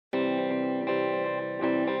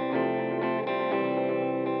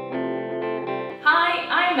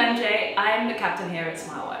MJ, I'm the captain here at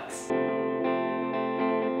Smileworks.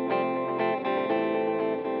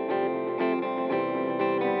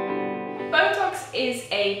 Botox is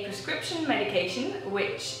a prescription medication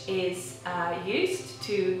which is used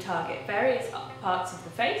to target various parts of the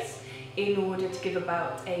face in order to give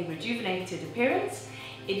about a rejuvenated appearance.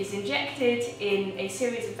 It is injected in a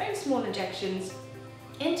series of very small injections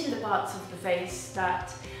into the parts of the face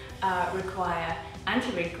that require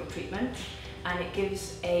anti-wrinkle treatment, and it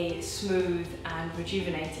gives a smooth and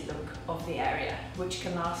rejuvenated look of the area, which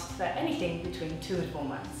can last for anything between 2 and 4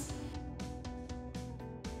 months.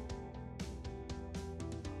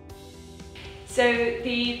 So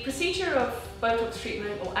the procedure of Botox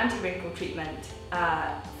treatment or anti-wrinkle treatment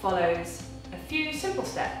follows a few simple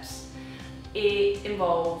steps. It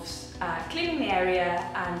involves cleaning the area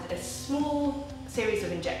and a small series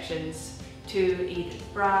of injections to either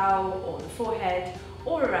the brow or the forehead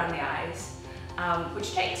or around the eyes,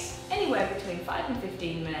 which takes anywhere between 5 and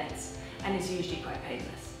 15 minutes and is usually quite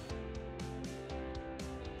painless.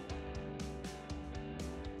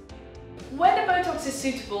 Whether Botox is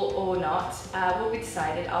suitable or not will be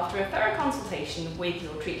decided after a thorough consultation with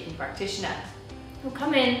your treating practitioner. We'll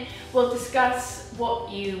come in, we'll discuss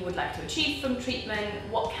what you would like to achieve from treatment,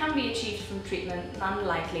 what can be achieved from treatment, and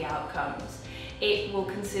unlikely outcomes. It will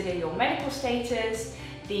consider your medical status,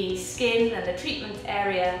 the skin and the treatment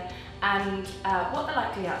area, and what the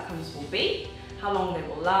likely outcomes will be, how long they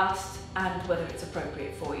will last, and whether it's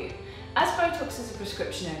appropriate for you. As Botox is a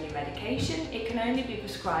prescription-only medication, it can only be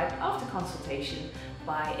prescribed after consultation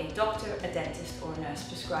by a doctor, a dentist, or a nurse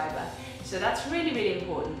prescriber. So that's really, really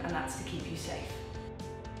important, and that's to keep you safe.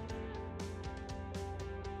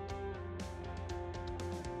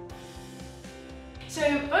 So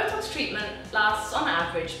Botox treatment lasts on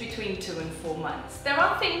average between 2 and 4 months. There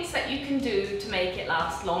are things that you can do to make it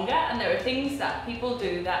last longer, and there are things that people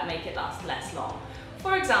do that make it last less long.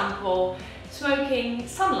 For example, smoking,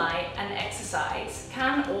 sunlight and exercise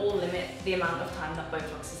can all limit the amount of time that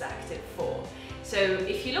Botox is active for. So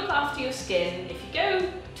if you look after your skin, if you go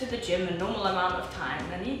to the gym a normal amount of time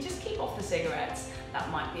and you just keep off the cigarettes, that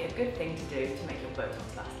might be a good thing to do to make your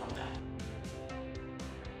Botox last longer.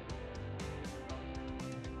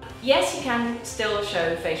 Yes, you can still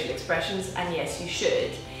show facial expressions, and yes, you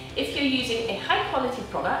should. If you're using a high quality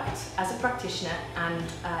product as a practitioner and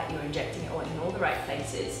you're injecting it in all the right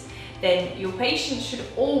places, then your patients should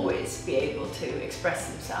always be able to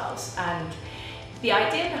express themselves. And the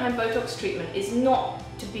idea behind Botox treatment is not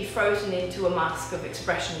to be frozen into a mask of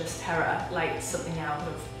expressionless terror like something out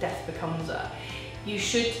of Death Becomes Her. You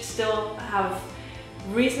should still have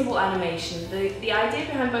reasonable animation. The idea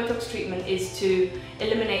behind Botox treatment is to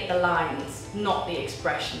eliminate the lines, not the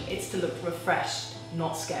expression. It's to look refreshed,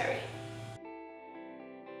 not scary.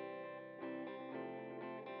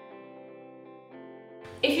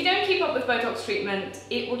 If you don't keep up with Botox treatment,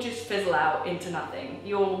 it will just fizzle out into nothing.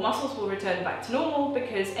 Your muscles will return back to normal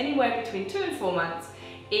because anywhere between 2 and 4 months,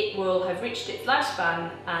 it will have reached its lifespan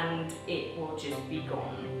and it will just be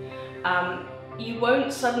gone. You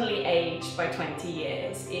won't suddenly age by 20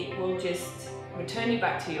 years. It will just return you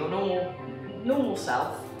back to your normal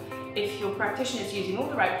self. If your practitioner is using all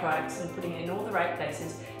the right products and putting it in all the right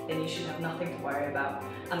places, then you should have nothing to worry about.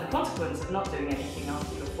 And the consequence of not doing anything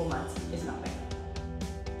after your 4 months is nothing.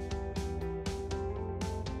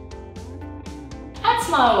 At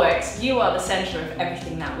Smileworks, you are the centre of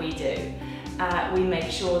everything that we do. We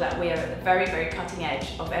make sure that we are at the very, very cutting edge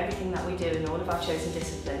of everything that we do in all of our chosen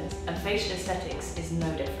disciplines, and facial aesthetics is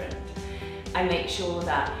no different. I make sure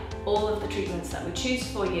that all of the treatments that we choose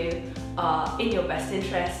for you are in your best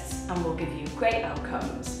interests and will give you great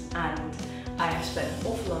outcomes, and I have spent an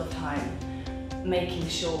awful lot of time making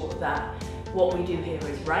sure that what we do here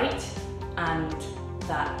is right and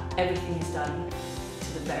that everything is done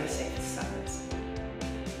to the very safest standards.